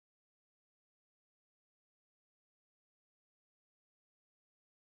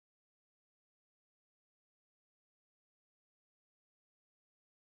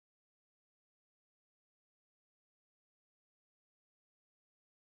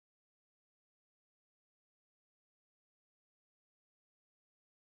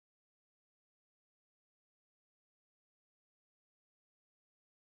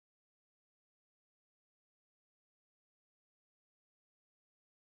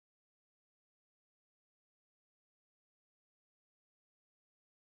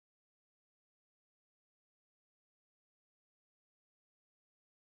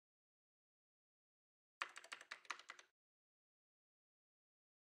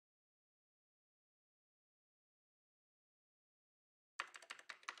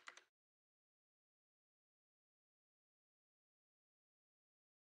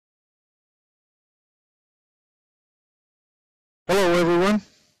Hello, everyone.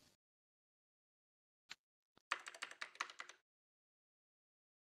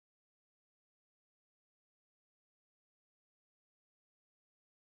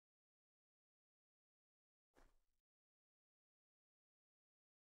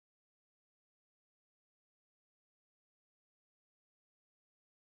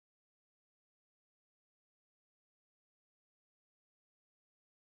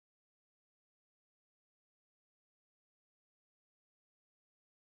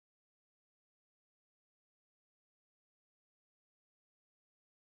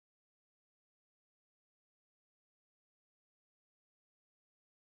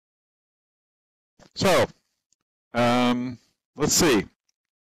 So, let's see.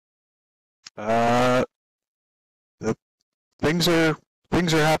 The things are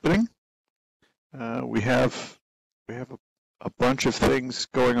happening. We have a bunch of things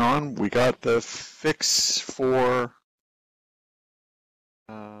going on. We got the fix for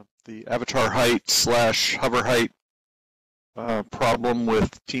the avatar height / hover height problem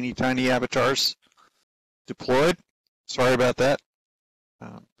with teeny tiny avatars deployed. Sorry about that,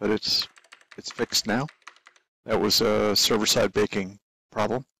 but it's fixed now. That was a server-side baking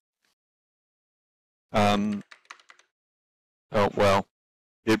problem. Oh well,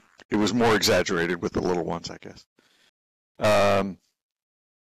 it was more exaggerated with the little ones, I guess. Well,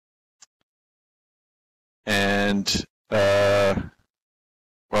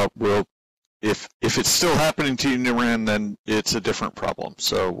 if it's still happening to you, Niran, then it's a different problem.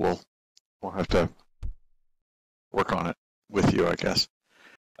 So we'll have to work on it with you, I guess.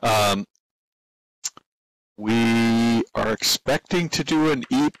 We are expecting to do an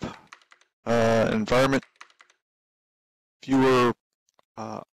EEP environment viewer,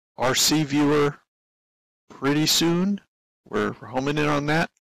 RC viewer pretty soon. We're homing in on that.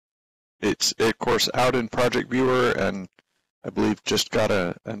 It's, of course, out in Project Viewer, and I believe just got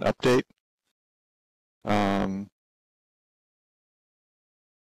an update.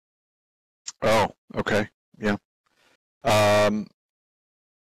 Oh, okay, yeah.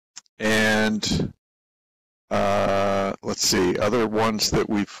 Let's see, other ones that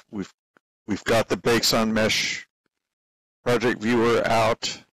we've got the Bakes on Mesh Project Viewer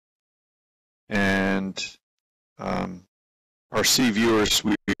out, and RC viewers,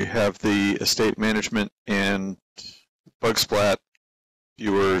 we have the estate management and Bugsplat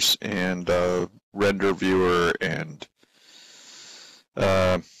viewers and render viewer, and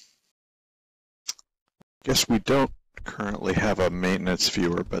I guess we don't currently have a maintenance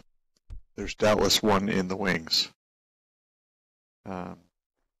viewer, but there's doubtless one in the wings.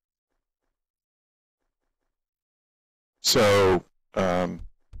 So not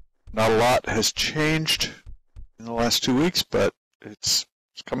a lot has changed in the last 2 weeks, but it's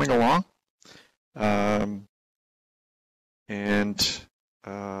coming along.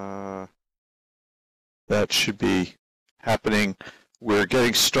 That should be happening. We're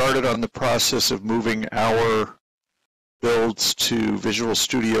getting started on the process of moving our builds to Visual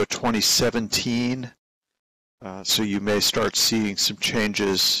Studio 2017. So you may start seeing some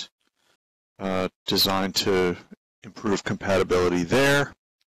changes designed to improve compatibility there.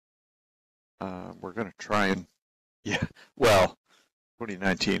 We're going to try and, yeah, well,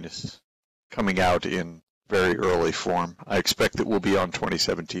 2019 is coming out in very early form. I expect that we'll be on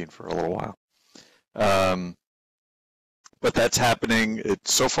 2017 for a little while. But that's happening.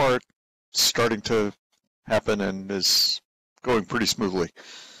 So far it's starting to happen and is going pretty smoothly.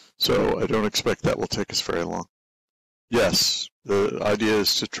 So I don't expect that will take us very long. Yes, the idea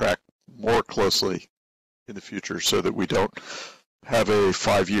is to track more closely in the future so that we don't have a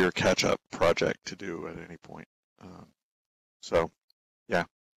 5-year catch-up project to do at any point. So, yeah.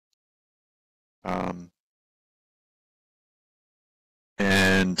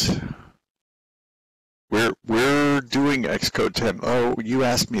 And we're doing Xcode 10. Oh, you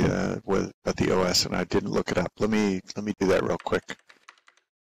asked me about the OS, and I didn't look it up. Let me do that real quick.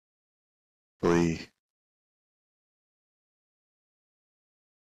 Really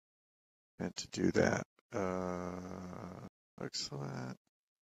meant to do that. Excellent.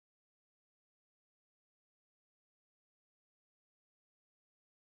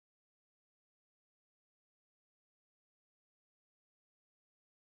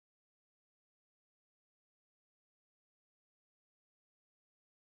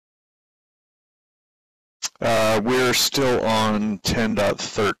 We're still on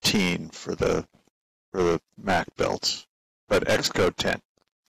 10.13 for the Mac builds, but Xcode 10.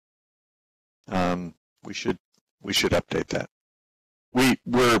 We should update that.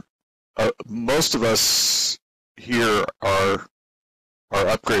 We're most of us here are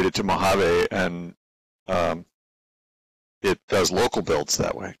upgraded to Mojave, and it does local builds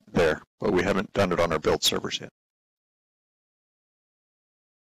that way there, but we haven't done it on our build servers yet.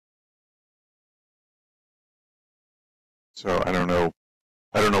 So I don't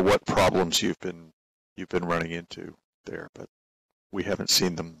know what problems you've been running into there, but we haven't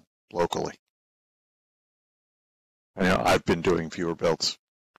seen them locally. I know I've been doing viewer builds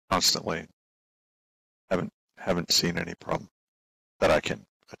constantly. Haven't seen any problem that I can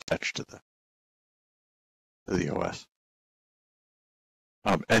attach to the OS.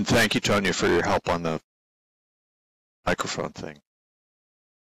 And thank you, Tonya, for your help on the microphone thing.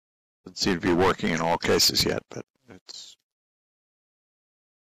 Doesn't seem to be working in all cases yet, but it's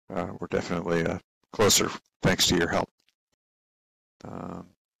we're definitely closer thanks to your help.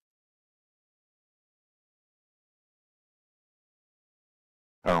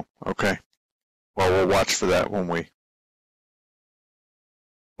 Oh, okay. Well, we'll watch for that when we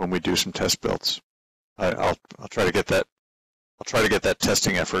do some test builds. I'll try to get that. I'll try to get that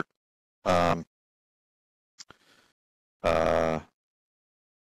testing effort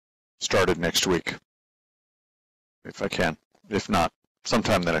started next week, if I can. If not,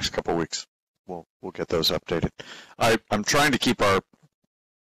 sometime the next couple of weeks, we'll get those updated. I'm trying to keep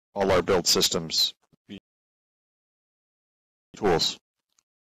all our build systems tools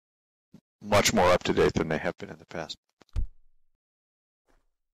much more up to date than they have been in the past.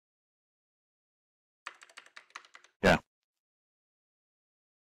 Yeah.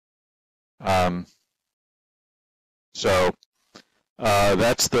 So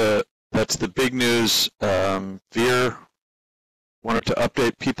that's the big news. Veer wanted to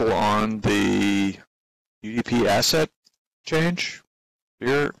update people on the UDP asset change.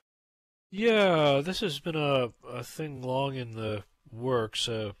 Veer? Yeah, this has been a thing long in the works.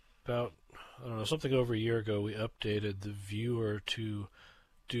 About, I don't know, something over a year ago, we updated the viewer to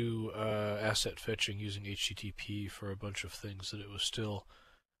do asset fetching using HTTP for a bunch of things that it was still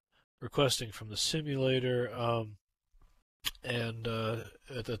requesting from the simulator. And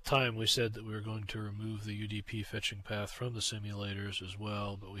at the time, we said that we were going to remove the UDP fetching path from the simulators as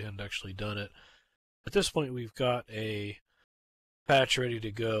well, but we hadn't actually done it. At this point, we've got a patch ready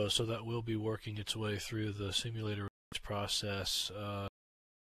to go, so that will be working its way through the simulator process.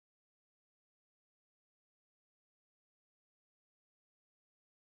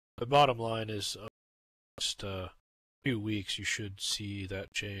 The bottom line is, next few weeks, you should see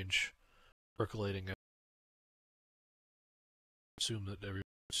that change percolating out. Assume that everyone's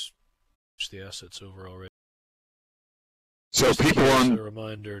switched the assets over already. So just people on a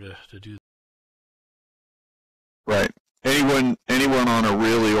reminder to do that. Right. Anyone on a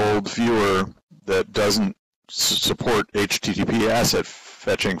really old viewer that doesn't support HTTP asset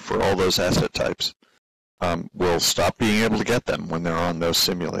fetching for all those asset types will stop being able to get them when they're on those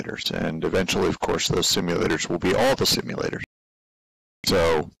simulators. And eventually, of course, those simulators will be all the simulators.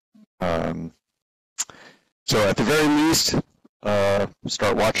 So, so at the very least,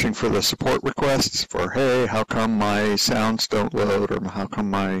 start watching for the support requests for, hey, how come my sounds don't load, or how come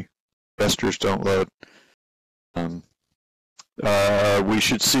my gestures don't load? We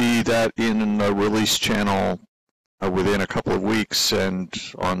should see that in the release channel within a couple of weeks, and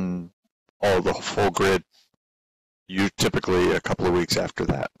on all the full grid, typically a couple of weeks after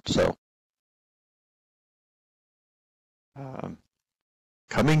that. So,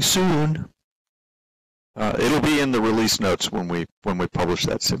 coming soon. It'll be in the release notes when we publish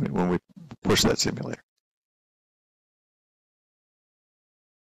that when we push that simulator.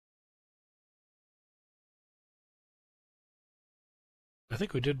 I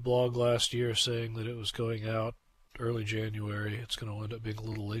think we did blog last year saying that it was going out early January. It's going to end up being a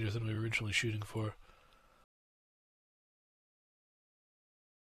little later than we were originally shooting for.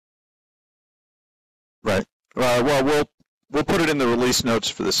 Right. Well, we'll put it in the release notes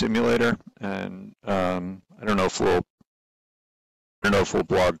for the simulator, and I don't know if we'll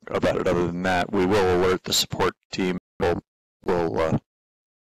blog about it. Other than that, we will alert the support team.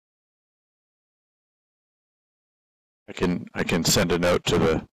 I can send a note to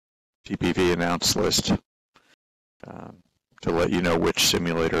the TPV announce list to let you know which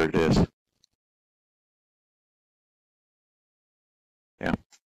simulator it is. Yeah.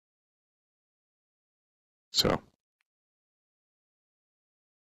 So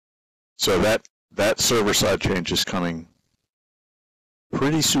that server side change is coming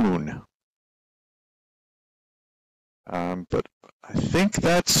pretty soon. But I think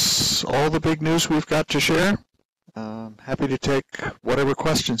that's all the big news we've got to share. Happy to take whatever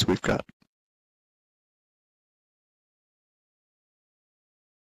questions we've got.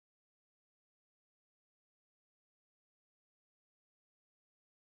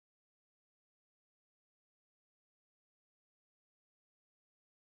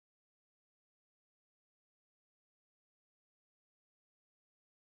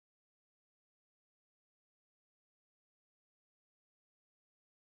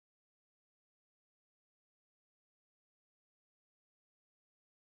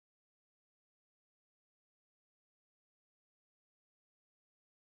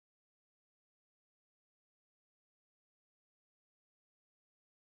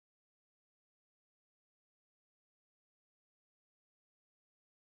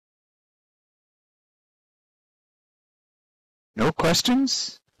 No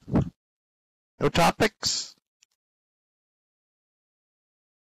questions? No topics?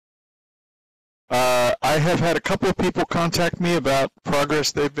 I have had a couple of people contact me about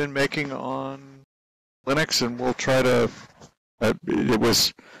progress they've been making on Linux, and we'll try to.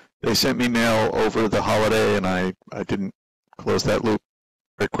 They sent me mail over the holiday, and I didn't close that loop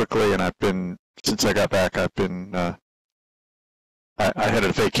very quickly. And since I got back, I had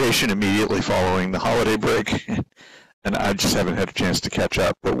a vacation immediately following the holiday break, and I just haven't had a chance to catch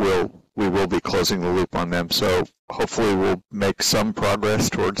up. But we will be closing the loop on them. So hopefully we'll make some progress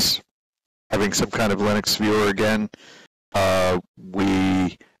towards having some kind of Linux viewer again.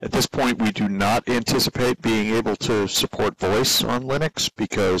 At this point, we do not anticipate being able to support voice on Linux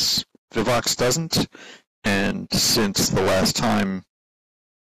because Vivox doesn't. And since the last time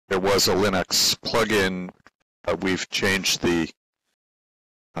there was a Linux plugin, we've changed the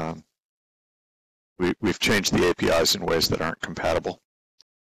we've changed the APIs in ways that aren't compatible.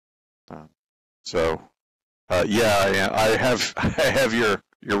 Yeah, I have your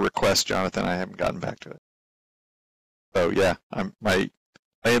request, Jonathan. I haven't gotten back to it. So yeah, my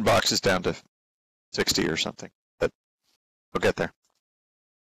inbox is down to 60 or something, but we'll get there.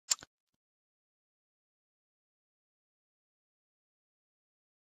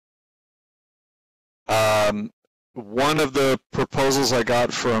 One of the proposals I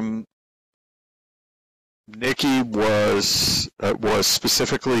got from Nikki was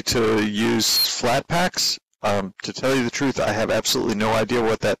specifically to use Flatpaks. To tell you the truth, I have absolutely no idea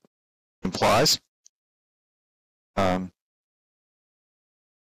what that implies.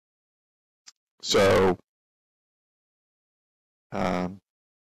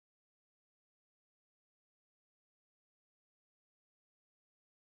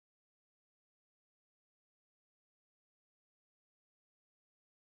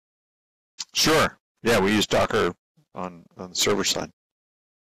 Sure. Yeah, we use Docker on the server side.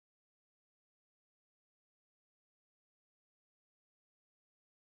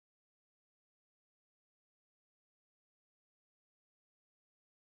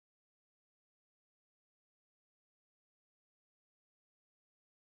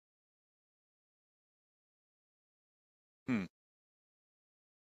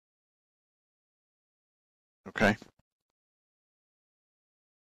 Okay.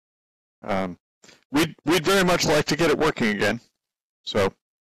 We'd very much like to get it working again, so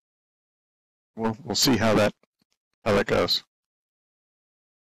we'll see how that goes.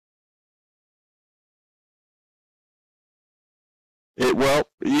 Well,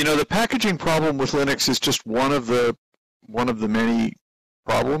 the packaging problem with Linux is just one of the many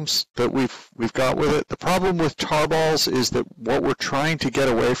problems that we've got with it. The problem with tarballs is that what we're trying to get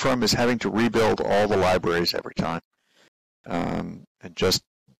away from is having to rebuild all the libraries every time, and just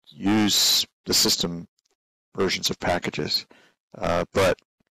use the system versions of packages. But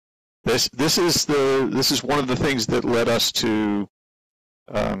this is one of the things that led us to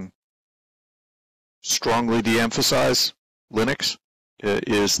strongly de-emphasize Linux,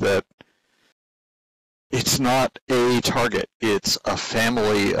 is that it's not a target. It's a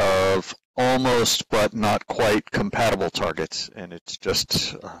family of almost but not quite compatible targets, and it's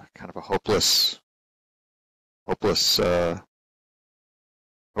just kind of a hopeless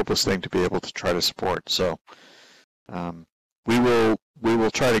thing to be able to try to support. So we will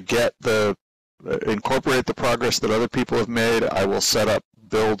try to incorporate the progress that other people have made. I will set up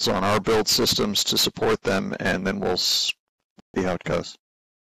builds on our build systems to support them, and then we'll see how it goes.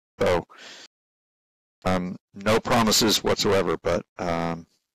 So no promises whatsoever, but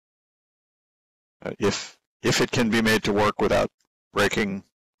if it can be made to work without breaking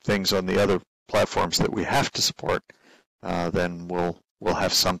things on the other platforms that we have to support, then we'll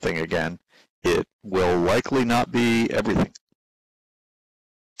have something again. It will likely not be everything.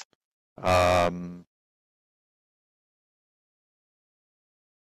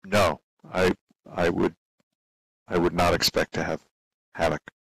 No, I would not expect to have Havoc.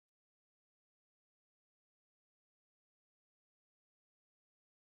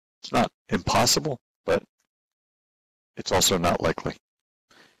 It's not impossible, but it's also not likely.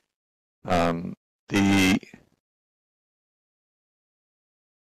 I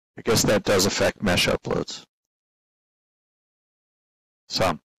guess that does affect mesh uploads.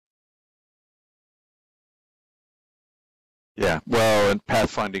 Some. Yeah, well, and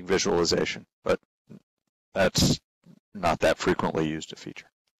pathfinding visualization, but that's not that frequently used a feature.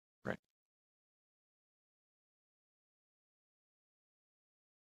 Right.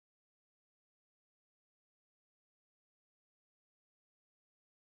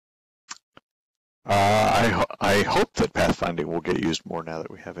 I hope that pathfinding will get used more now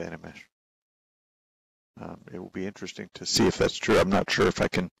that we have Animesh. It will be interesting to see if that's true. I'm not sure if I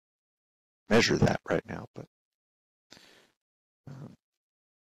can measure that right now, but um,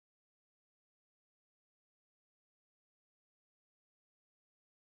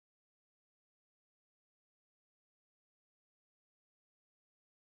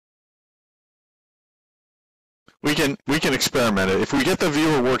 we can experiment it. If we get the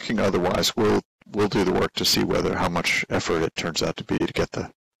viewer working otherwise, we'll do the work to see whether how much effort it turns out to be to get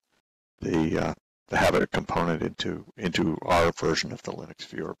the habit component into our version of the Linux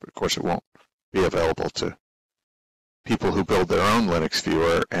viewer. But of course, it won't be available to people who build their own Linux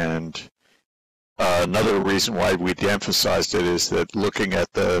viewer. And another reason why we de-emphasized it is that looking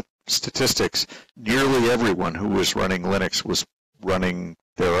at the statistics, nearly everyone who was running Linux was running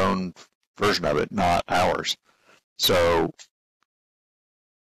their own version of it, not ours. So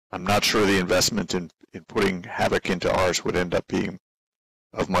I'm not sure the investment in putting Havoc into ours would end up being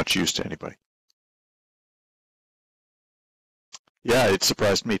of much use to anybody. Yeah, it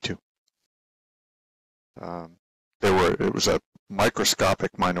surprised me too. It was a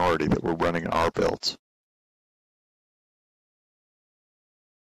microscopic minority that were running our builds.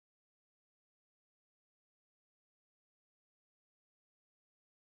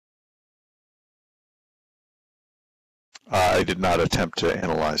 I did not attempt to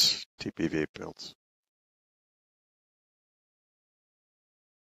analyze TPV builds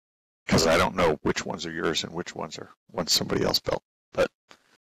because I don't know which ones are yours and which ones are ones somebody else built. But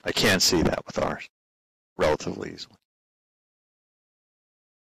I can see that with ours relatively easily.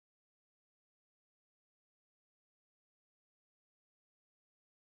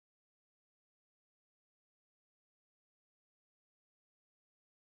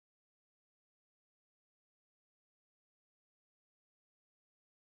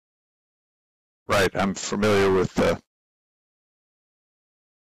 Right, I'm familiar with the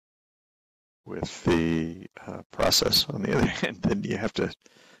process. On the other hand, then you have to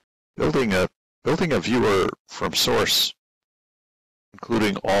building a viewer from source,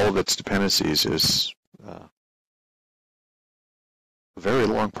 including all of its dependencies, is a very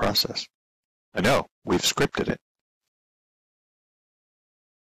long process. I know we've scripted it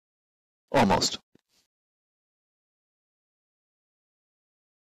almost.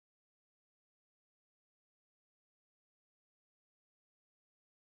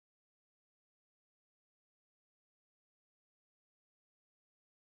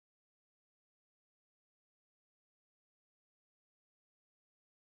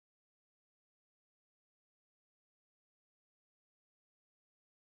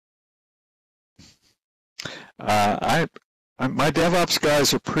 Uh, my DevOps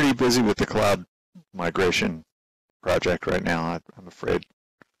guys are pretty busy with the cloud migration project right now. I'm afraid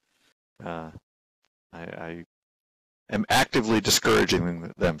uh, I am actively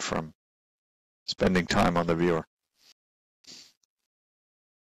discouraging them from spending time on the viewer.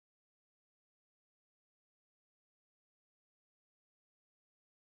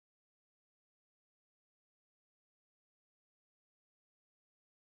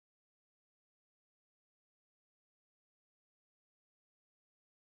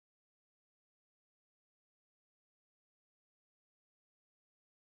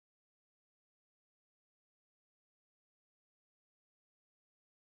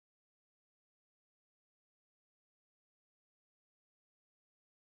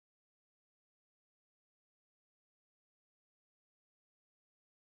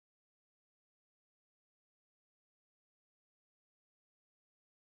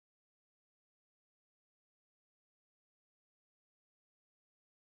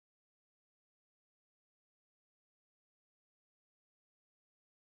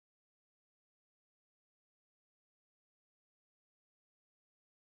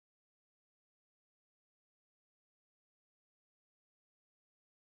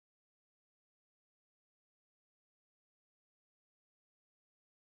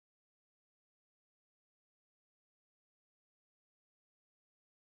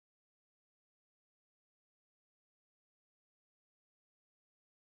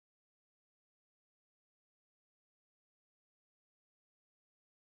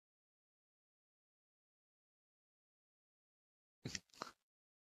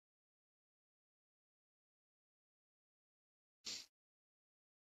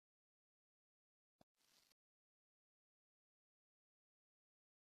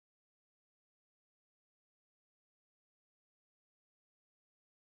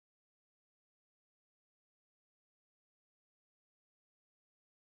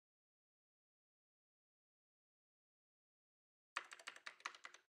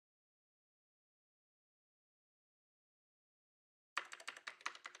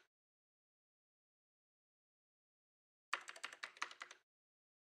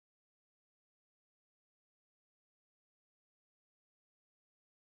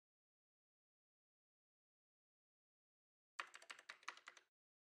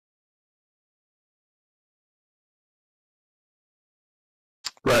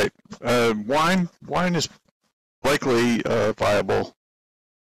 Right. Wine is likely a viable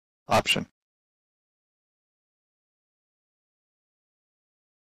option.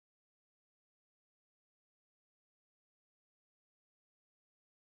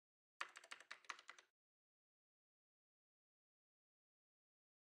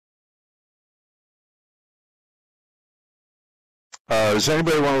 Does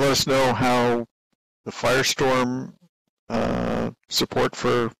anybody want to let us know how the Firestorm support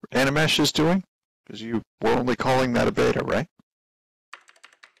for Animesh is doing? Because you were only calling that a beta, right?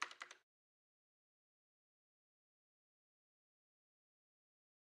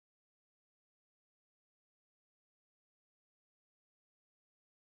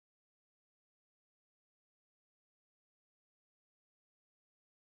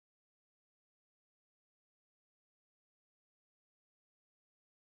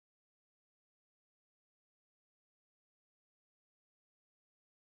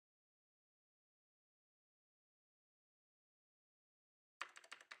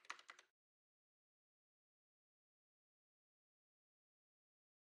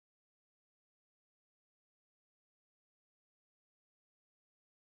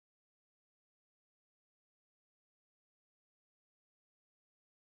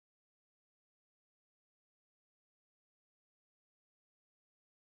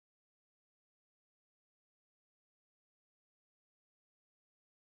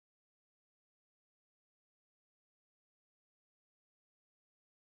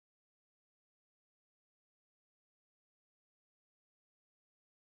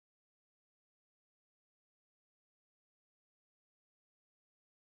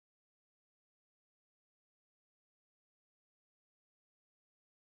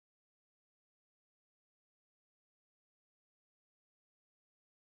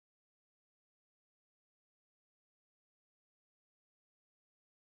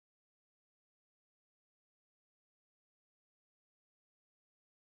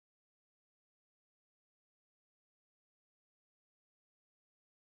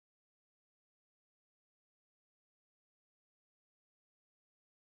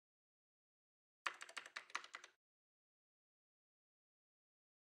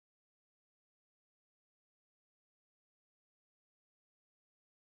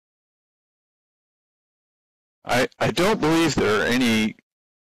 I don't believe there are any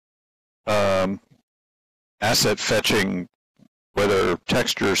um, asset fetching, whether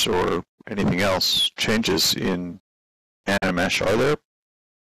textures or anything else, changes in Animesh. Are there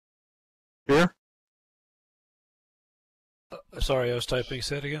here? Sorry, I was typing.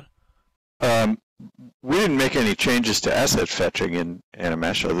 Say it again. Um, we didn't make any changes to asset fetching in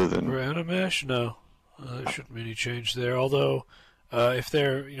Animesh other For than Animesh, no, there shouldn't be any change there. Although, if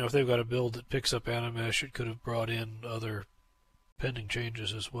if they've got a build that picks up Animesh, it could have brought in other pending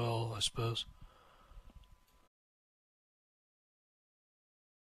changes as well, I suppose.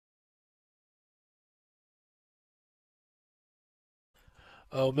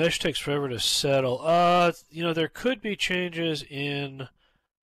 Oh, Mesh takes forever to settle. There could be changes in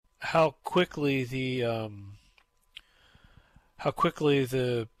how quickly the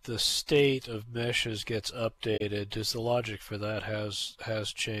state of meshes gets updated. Just the logic for that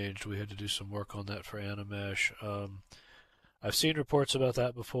has changed. We had to do some work on that for Animesh. I've seen reports about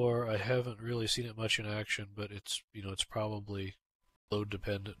that before. I haven't really seen it much in action, but it's probably load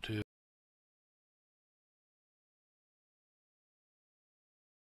dependent too.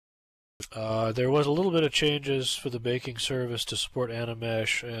 There was a little bit of changes for the baking service to support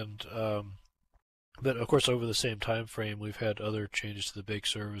Animesh, and but of course over the same time frame we've had other changes to the bake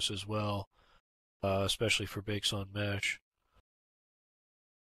service as well, especially for bakes on mesh.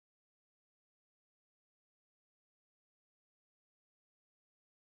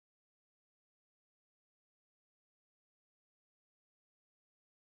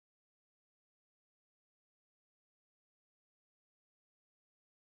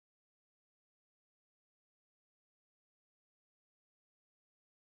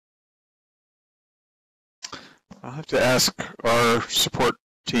 I'll have to ask our support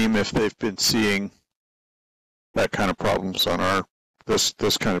team if they've been seeing that kind of problems on our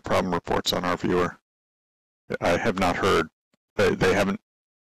those kind of problem reports on our viewer. I have not heard. They haven't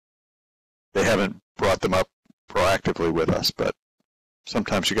brought them up proactively with us, but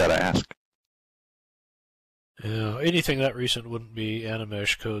sometimes you got to ask. Yeah, anything that recent wouldn't be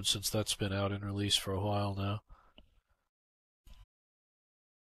Animesh code since that's been out in release for a while now.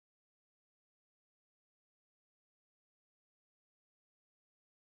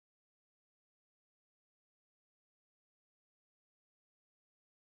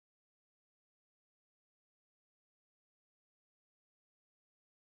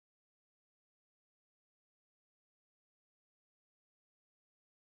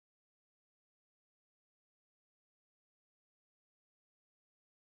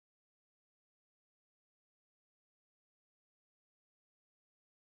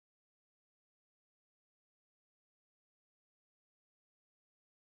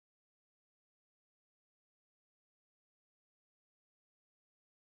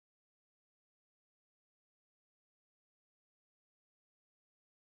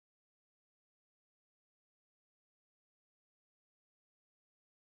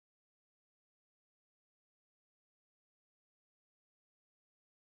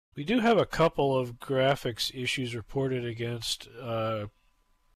 We do have a couple of graphics issues reported against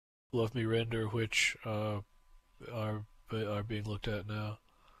Love Me Render, which are being looked at now.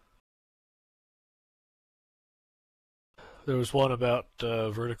 There was one about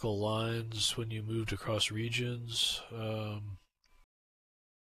vertical lines when you moved across regions, and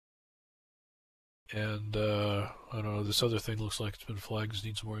I don't know. This other thing looks like it's been flagged.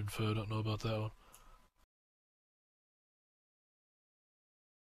 Needs more info. Don't know about that one.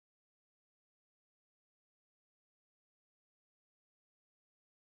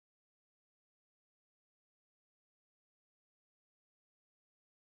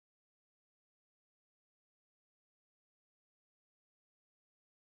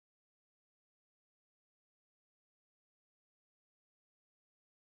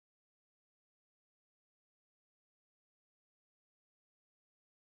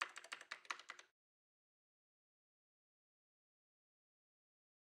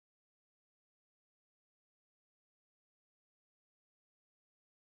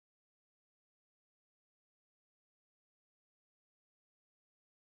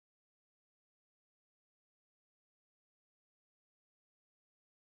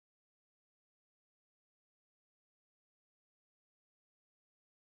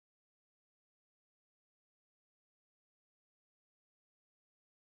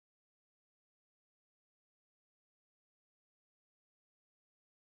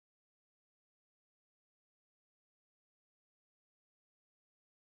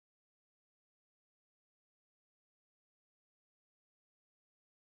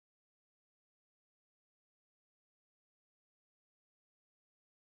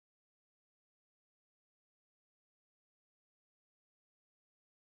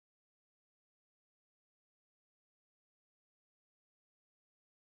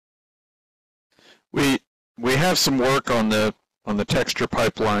 We we have some work on the texture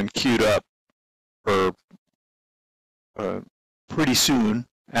pipeline queued up for pretty soon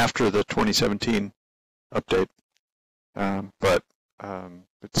after the 2017 update, but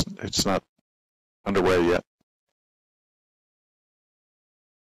it's not underway yet.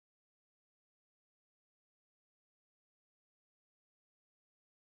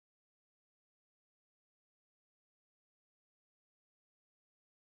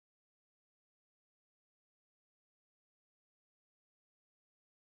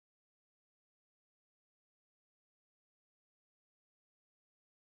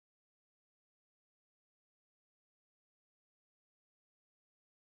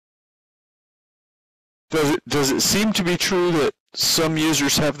 Does it seem to be true that some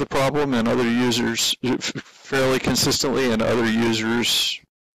users have the problem and other users fairly consistently, and other users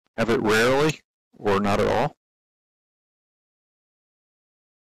have it rarely or not at all?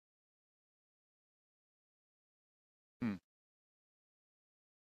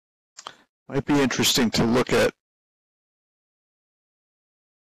 Might be interesting to look at,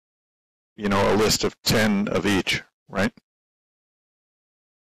 a list of 10 of each, right?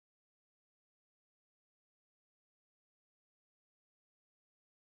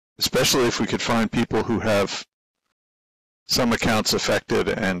 Especially if we could find people who have some accounts affected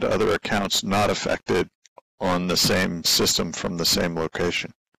and other accounts not affected on the same system from the same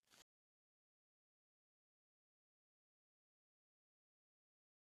location.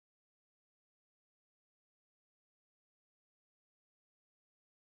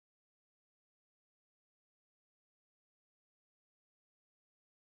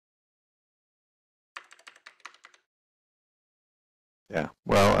 Yeah,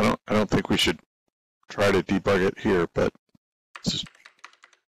 well, I don't think we should try to debug it here, but it's just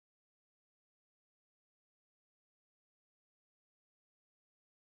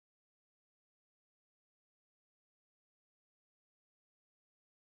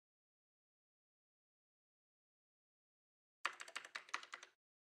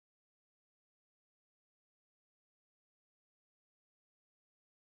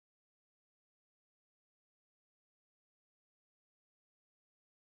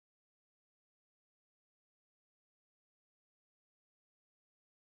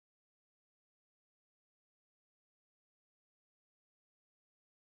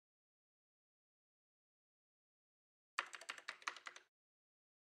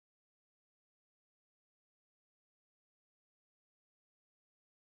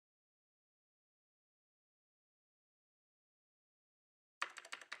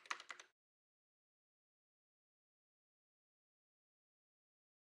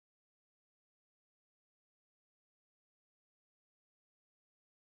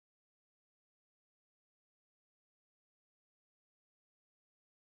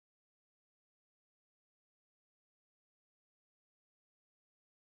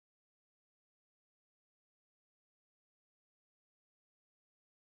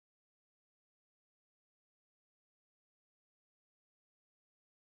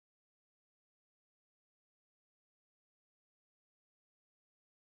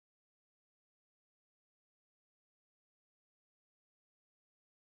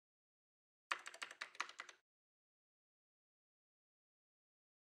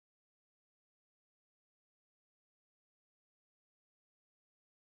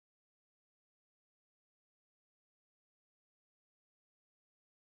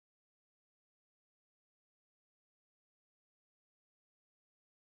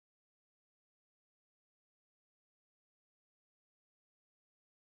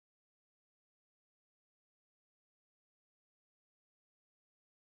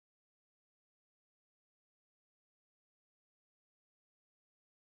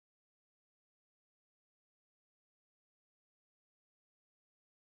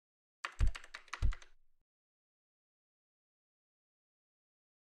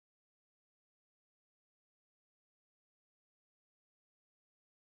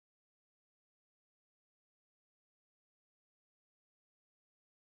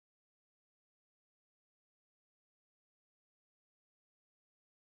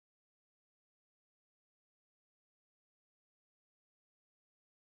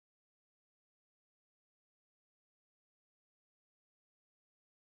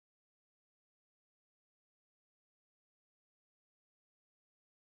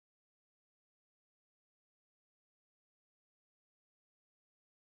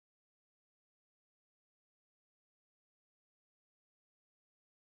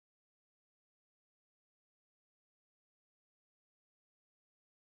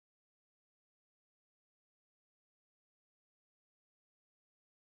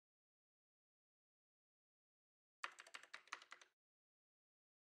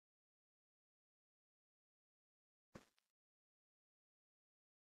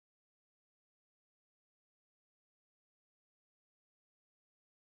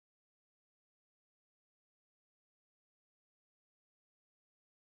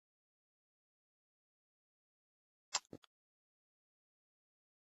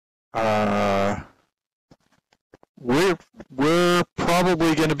we're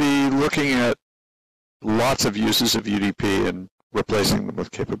probably going to be looking at lots of uses of UDP and replacing them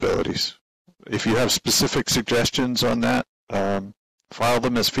with capabilities. If you have specific suggestions on that, file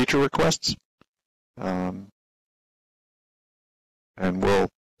them as feature requests, and we'll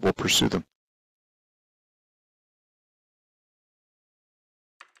pursue them.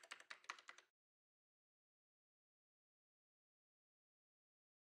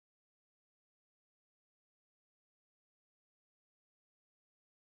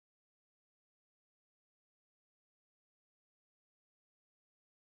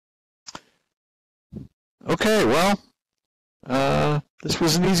 Okay, well, this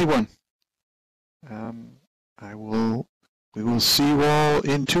was an easy one. We will see you all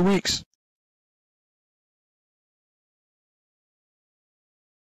in 2 weeks.